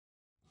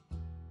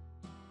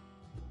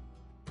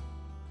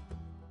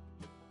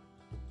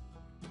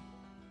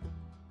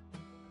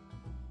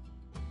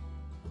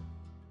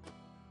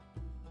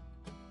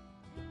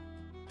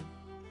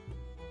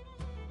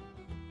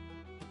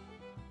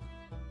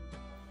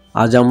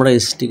আজ আমরা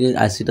এসটিকে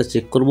আইসিটা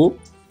চেক করব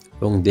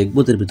এবং দেখব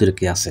এর ভিতরে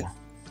কি আছে।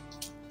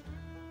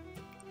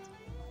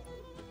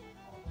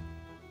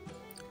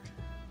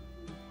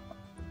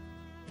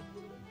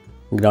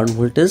 Ground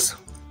voltage,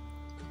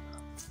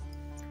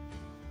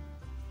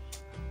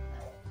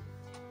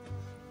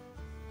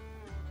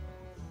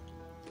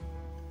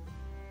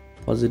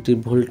 positive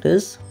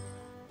voltage,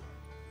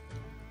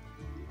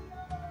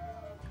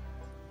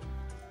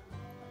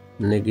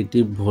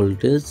 negative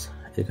voltage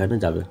এখানে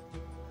যাবে।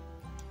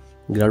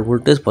 গ্রাউন্ড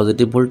ভোল্টেজ,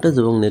 পজিটিভ ভোল্টেজ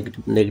এবং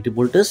নেগেটিভ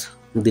ভোল্টেজ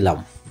দিলাম।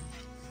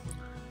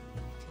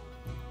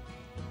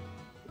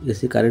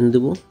 এসি কারেন্ট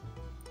দেব,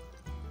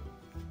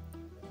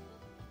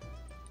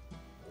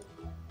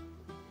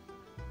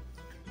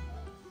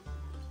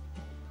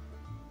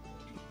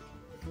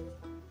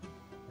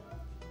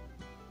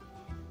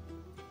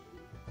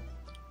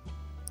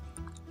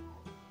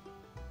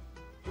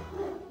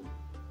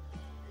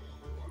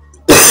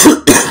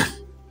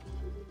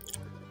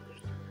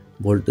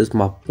 voltage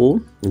মাপবো।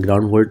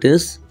 Ground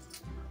voltage,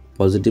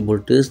 positive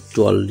voltage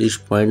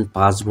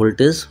 44.5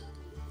 voltage,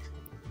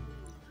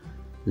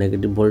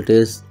 negative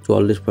voltage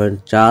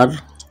 44.4,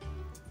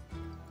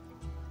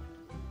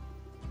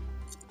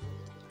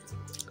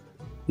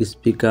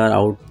 speaker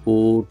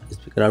output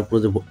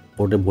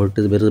পোর্টে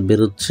voltage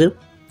বেরোচ্ছে,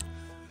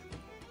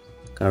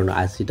 কারণ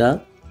আইসিটা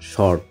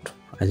শর্ট,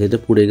 আইসিটা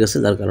পুড়ে গেছে,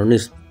 যার কারণে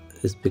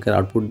স্পিকার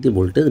আউটপুট দিয়ে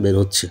ভোল্টেজ বের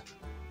হচ্ছে।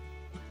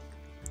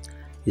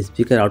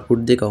 স্পিকার আউটপুট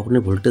দিয়ে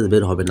কখনোই ভোল্টেজ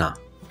বের হবে না,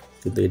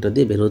 কিন্তু এটা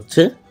দিয়ে বের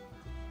হচ্ছে,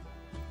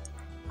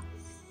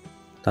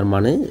 তার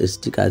মানে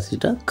এসটিক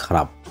আইসিটা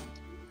খারাপ।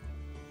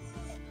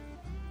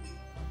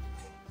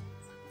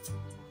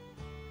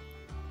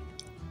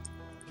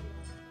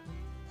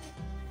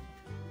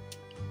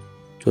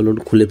 চলুন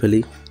খুলে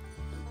ফেলি।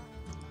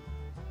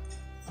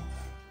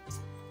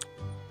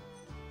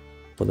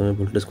 প্রথমে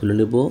ভোল্টেজ খুলে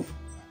নেব,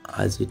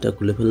 আইসিটা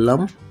খুলে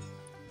ফেললাম।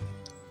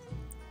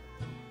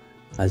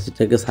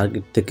 আইসিটাকে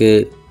সার্কিট থেকে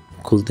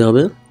খুলতে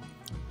হবে।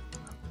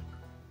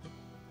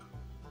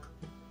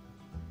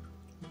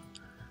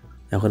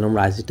 এখন আমরা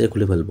আইসিটা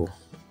খুলে ফেলবো,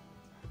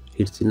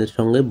 হিটসিনের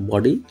সঙ্গে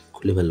বডি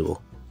খুলে ফেলবো।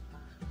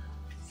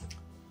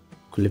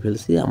 খুলে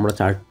ফেলছি। আমরা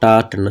 4টা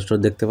ট্রানজিস্টর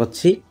দেখতে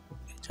পাচ্ছি,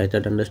 4টা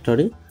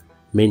ট্রানজিস্টরই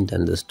মেইন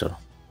ট্রানজিস্টর।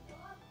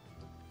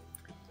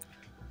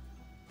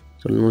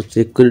 চলুন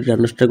চেক করি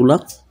ট্রানজিস্টরগুলো।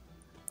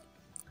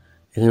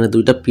 এখানে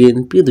 2টা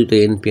পিএনপি, 2টা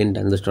এনপিএন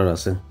ট্রানজিস্টর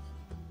আছে।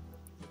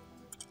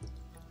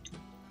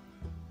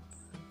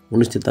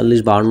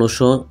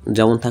 1943-5200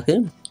 যেমন থাকে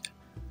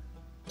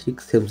ঠিক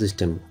same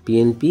system,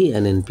 PNP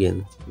and NPN.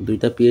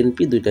 2টা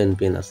পিএনপি, 2টা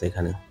এনপিএন আছে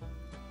এখানে।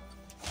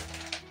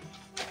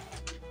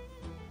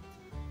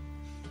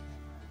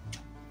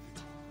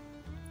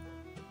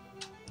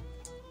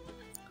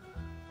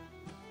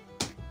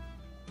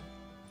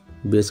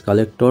 বেস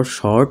কালেক্টর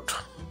শর্ট,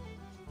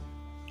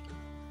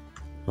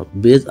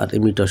 বেস আর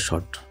এমিটার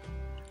শর্ট।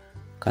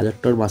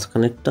 কালেক্টর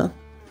মাঝখানে একটা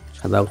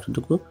সাদা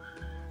অংশটুকু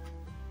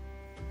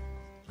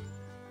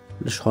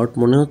শর্ট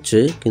মনে হচ্ছে,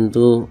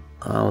 কিন্তু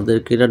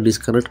আমাদেরকে এটা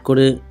ডিসকানেক্ট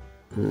করে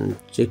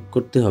চেক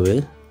করতে হবে।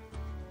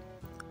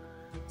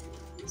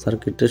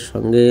 সার্কিটের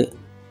সঙ্গে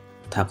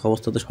থাকা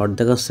অবস্থাতে শর্ট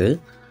দেখাচ্ছে,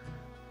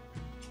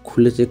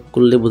 খুলে চেক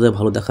করলে বোধহয়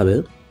ভালো দেখাবে।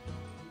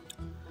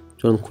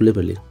 চলুন খুলে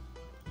ফেলি।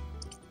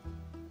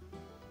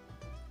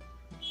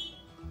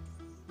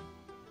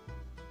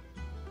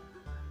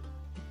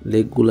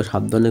 লেগগুলো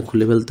সাবধানে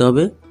খুলে ফেলতে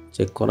হবে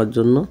চেক করার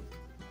জন্য।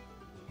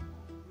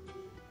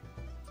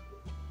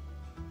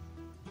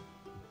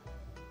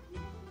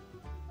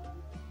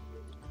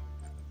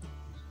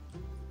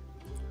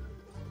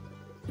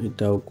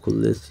 এটাও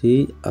খুলেছি,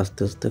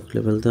 আস্তে আস্তে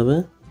খুলে ফেলতে হবে।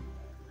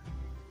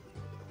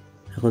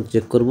 এখন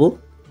চেক করব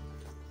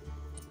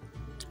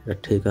এটা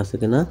ঠিক আছে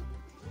কিনা।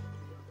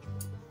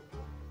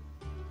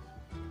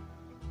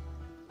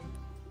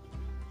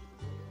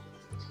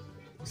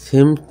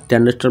 সেম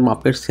ট্রানজিস্টর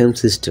মাপের সেম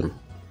সিস্টেম,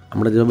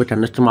 আমরা যেভাবে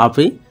ট্রানজিস্টর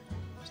মাপি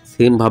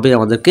সেম ভাবে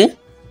আমাদেরকে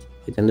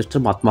এই ট্রানজিস্টর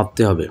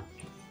মাপতে হবে।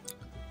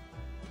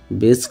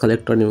 বেস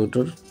কালেক্টর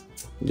এমিটার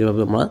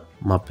যেভাবে আমরা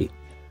মাপি।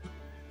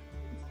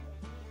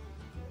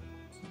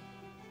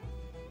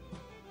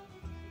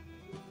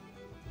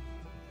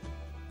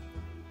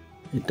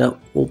 এটা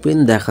ওপেন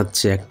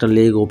দেখাচ্ছে, একটা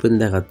লেগ ওপেন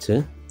দেখাচ্ছে,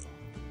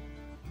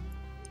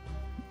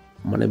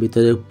 মানে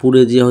ভিতরে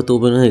পুড়ে দিয়ে হয়তো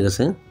ওপেন হয়ে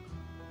গেছে।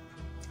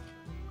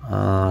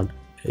 আর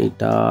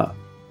এটা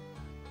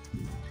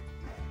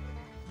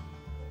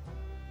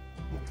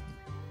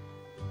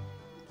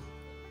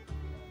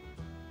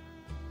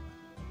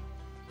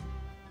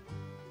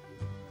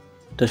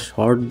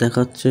শর্ট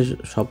দেখাচ্ছে,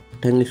 সব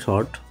ঠ্যাঙ্গি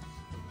শর্ট।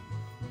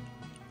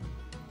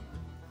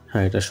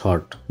 হ্যাঁ, এটা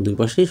শর্ট, দুই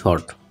পাশেই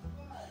শর্ট।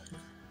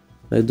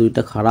 এই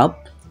 2টা খারাপ,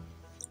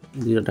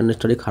 2টা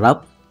ট্রানজিস্টরই খারাপ।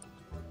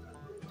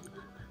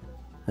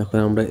 এখন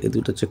আমরা এই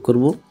 2টা চেক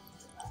করব।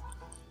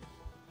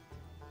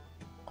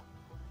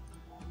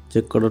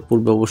 চেক করার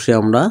পূর্বে অবশ্যই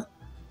আমরা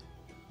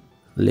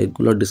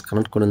লেগগুলো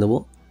ডিসকানেক্ট করে নেব,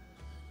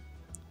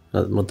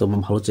 নয়তো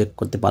ভালো চেক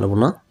করতে পারবো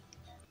না।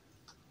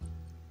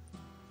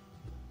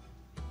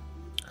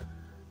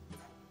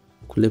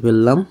 খুলে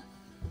ফেললাম।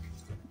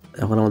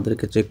 এখন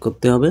আমাদেরকে চেক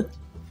করতে হবে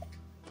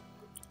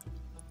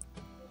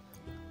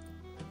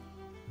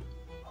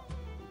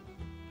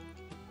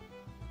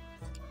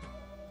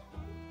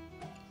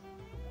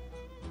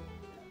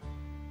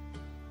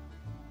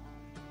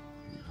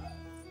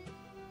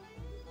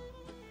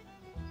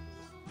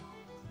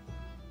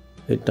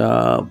এটা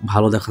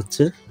ভালো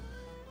দেখাচ্ছে,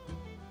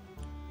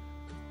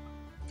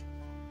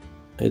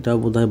 এটা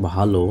বোধহয়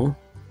ভালো।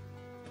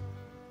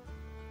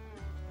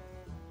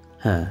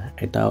 হ্যাঁ,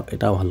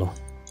 এটা ভালো।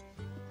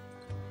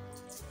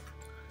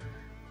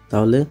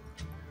 তাহলে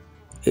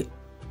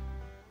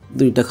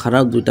দুইটা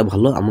খারাপ দুইটা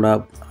ভালো। আমরা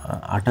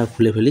আটা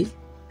খুলে ফেলি,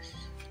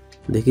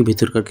 দেখি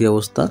ভিতরকার কি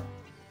অবস্থা।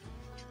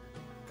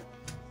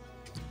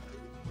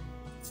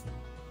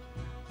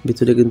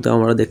 ভিতরে কিন্তু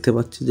আমরা দেখতে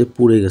পাচ্ছি যে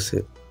পুড়ে গেছে।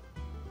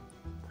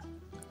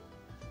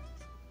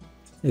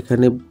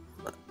 এখানে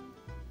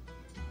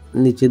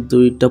নিচের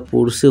দুইটা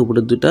পড়ছে,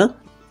 উপরের দুইটা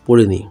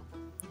পড়েনি।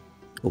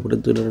 উপরের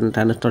দুইটা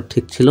ট্রানজিস্টর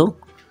ঠিক ছিল,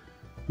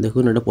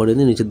 দেখুন এটা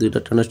পড়েনি। নিচের দুইটা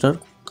ট্রানজিস্টর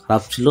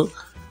খারাপ ছিল,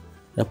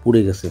 এটা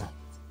পুড়ে গেছে,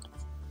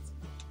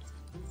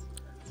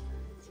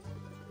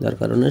 যার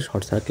কারণে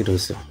শর্ট সার্কিট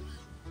হয়েছে।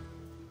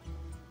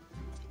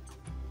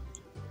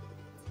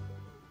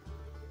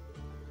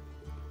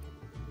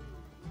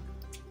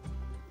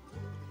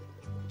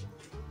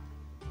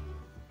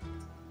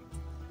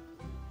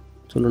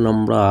 চলুন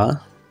আমরা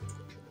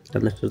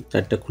ট্রানজিস্টর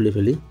 4টা খুলে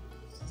ফেলি।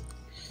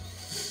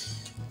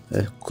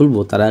 খুলবো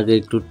তার আগে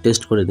একটু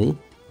টেস্ট করে নিই।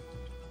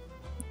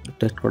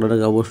 টেস্ট করার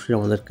আগে অবশ্যই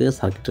আমাদেরকে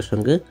সার্কিটের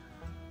সঙ্গে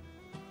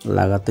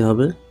লাগাতে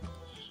হবে।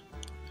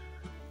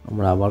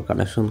 আমরা আবার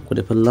কানেকশন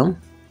করে ফেললাম।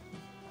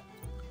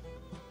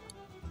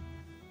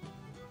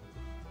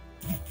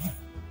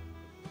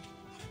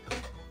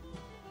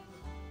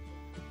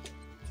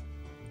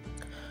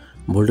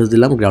 ভোল্টেজ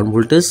দিলাম, গ্রাউন্ড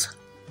ভোল্টেজ।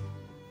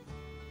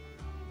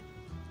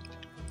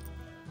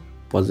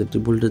 পজিটিভ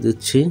ভোল্টেজ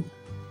দিচ্ছি,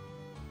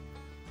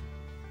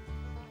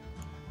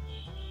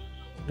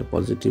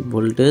 পজিটিভ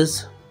ভোল্টেজ।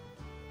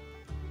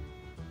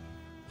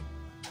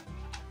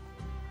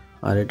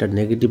 আর এটা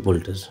নেগেটিভ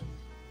ভোল্টেজ।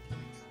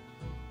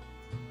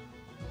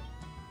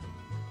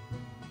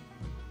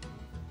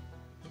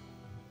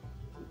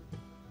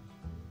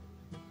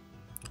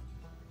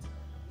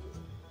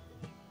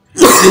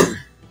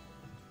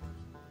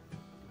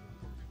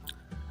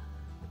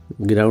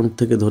 গ্রাউন্ড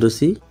থেকে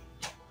ধরেছি,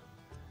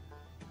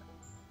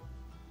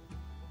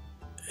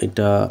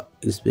 এটা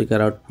স্পিকার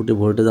আউটপুটে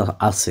ভোল্টেজ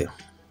আছে,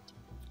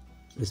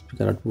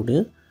 স্পিকার আউটপুটে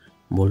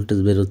ভোল্টেজ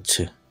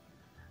বেরোচ্ছে।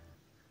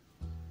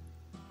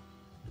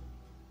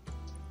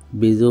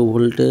 বিজো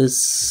ভোল্টেজ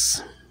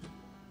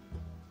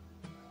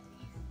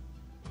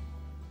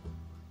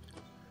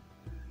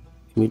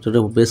ইমিটারে,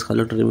 বেস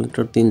কালেক্টর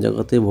ইমিটার 3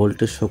 জায়গাতে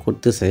ভোল্টেজ শো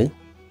করতেছে।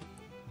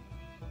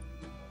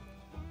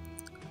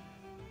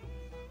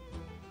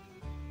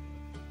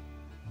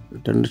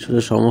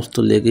 ট্রানজিস্টরের সমস্ত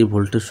লেগেই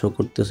ভোল্টেজ শো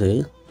করতেছে।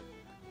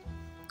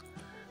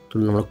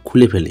 আমরা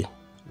খুলে ফেলি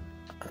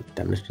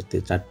ট্রানজিস্টরতে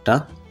 4টা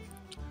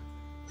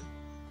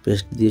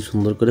পেস্ট দিয়ে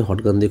সুন্দর করে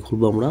হটগান দিয়ে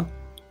খুলবো। আমরা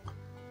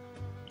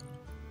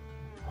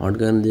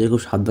হটগান দিয়ে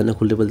খুব সাবধানে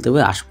খুলে ফেলতে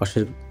হবে,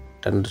 আশপাশের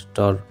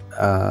ট্রানজিস্টর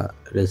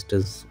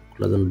রেজিস্ট্যান্স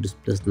গুলো যেন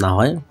ডিসপ্লেস না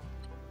হয়।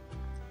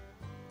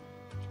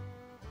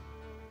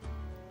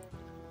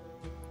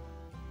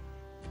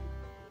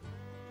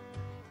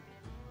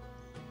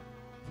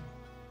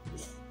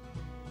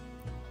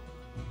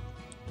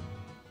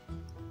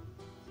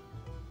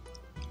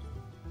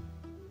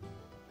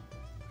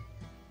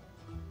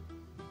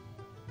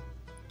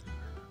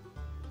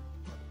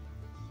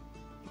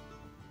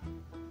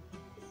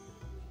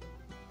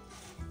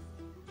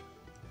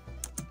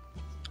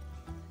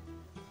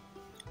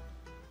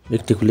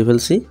 একটি খুলে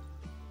ফেলছি।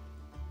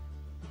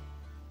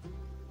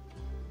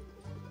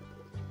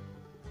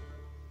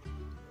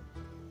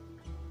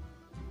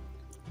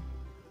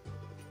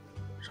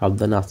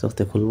 সাবধানে আস্তে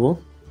আস্তে খুলবো,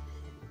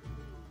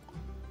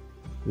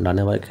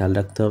 ডানে বাঁয়ে খেয়াল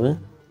রাখতে হবে।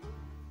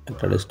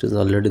 একটা রেজিস্ট্যান্স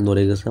অলরেডি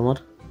নড়ে গেছে আমার।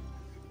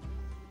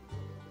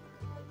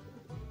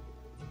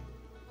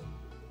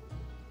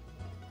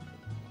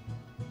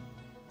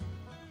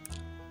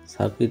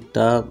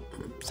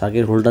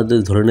 সার্কিট হোল্ডার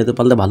যদি ধরে নিতে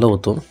পারলে ভালো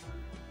হতো,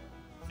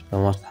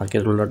 আমার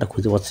সার্কিট হোল্ডারটা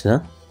খুঁজে পাচ্ছি না।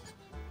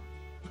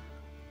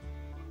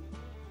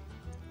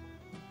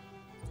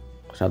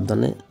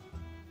 সাবধানে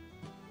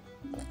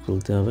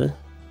খুলতে হবে।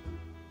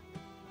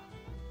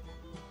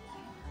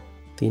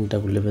 3টা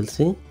খুলে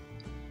ফেলছি,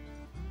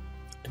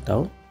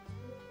 এটাও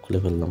খুলে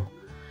ফেললাম।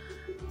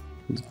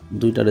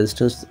 2টা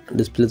রেজিস্ট্যান্স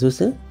ডিসপ্লে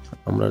হয়েছে,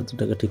 আমরা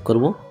 2টাকে ঠিক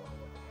করব।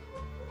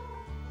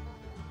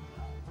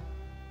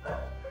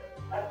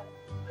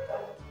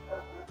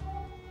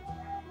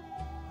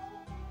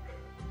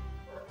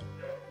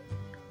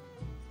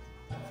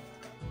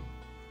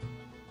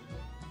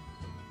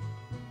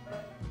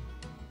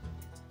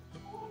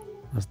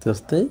 আস্তে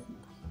আস্তে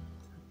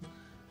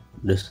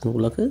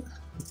রেজিস্ট্যান্সগুলোকে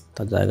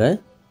তার জায়গায়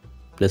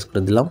প্লেস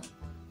করে দিলাম।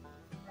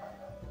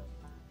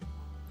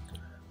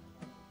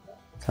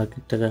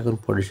 সার্কিটটাকে এখন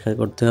পরিষ্কার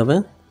করতে হবে।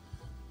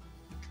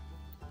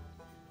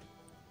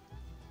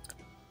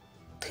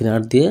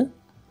 থিনার দিয়ে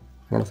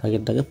আমরা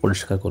সার্কিটটাকে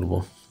পরিষ্কার করব।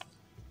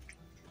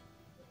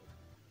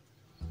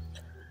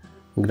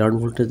 গ্রাউন্ড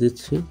ভোল্টেজ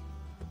দিচ্ছি,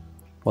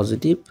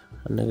 পজিটিভ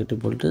আর নেগেটিভ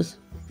ভোল্টেজ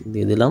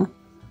দিয়ে দিলাম।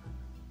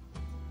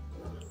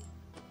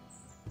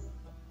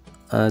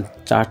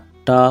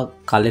 4টা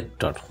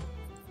কালেক্টর,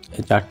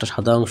 এই 4টা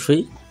সাদা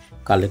অংশই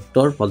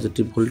collector.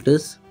 Positive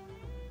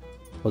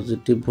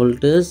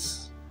voltage,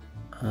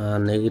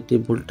 negative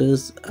voltage,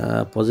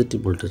 positive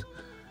voltage.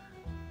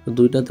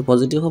 দুইটাতে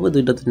পজিটিভ হবে,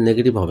 দুইটাতে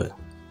নেগেটিভ হবে।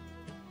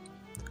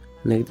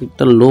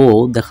 নেগেটিভটা লো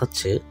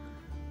দেখাচ্ছে,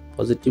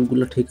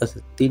 পজিটিভগুলো ঠিক আছে।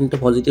 3টা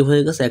পজিটিভ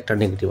হয়ে গেছে, একটা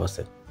নেগেটিভ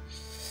আছে।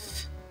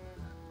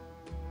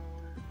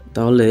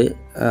 তাহলে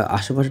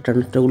আশেপাশে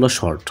ট্রানজিস্টরগুলো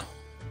শর্ট।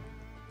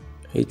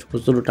 এই ছোটো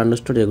ছোটো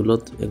ট্রানজিস্টর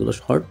এগুলো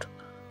শর্ট।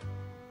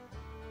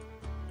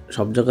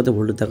 সব জায়গাতে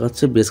ভোল্টেজ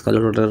দেখাচ্ছে। বেস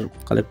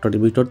কালেক্টর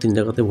ইমিটার 3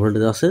 জায়গাতে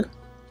ভোল্টেজ আছে,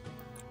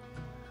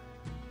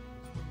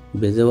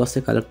 বেজেও আছে,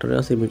 কালেক্টরে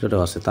আছে,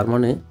 ইমিটারেও আছে। তার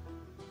মানে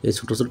এই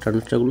ছোটো ছোটো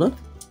ট্রানজিস্টরগুলো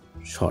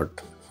শর্ট।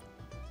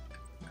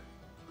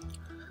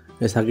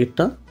 এই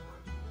সার্কিটটা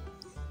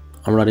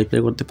আমরা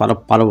রিপেয়ার করতে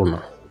পারবো না।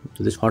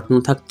 যদি শর্ট না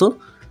থাকতো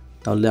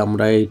তাহলে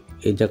আমরা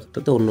এই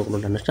জায়গাটাতে অন্য কোনো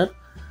ট্রানজিস্টর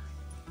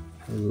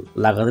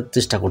লাগাতে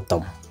চেষ্টা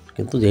করতাম,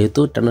 কিন্তু যেহেতু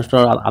ট্রানজিস্টর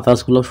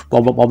আদার্সগুলো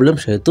প্রবলেম,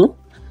 সেহেতু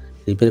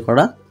রিপেয়ার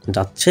করা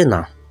যাচ্ছে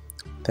না।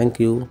 Thank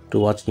you two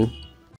watching.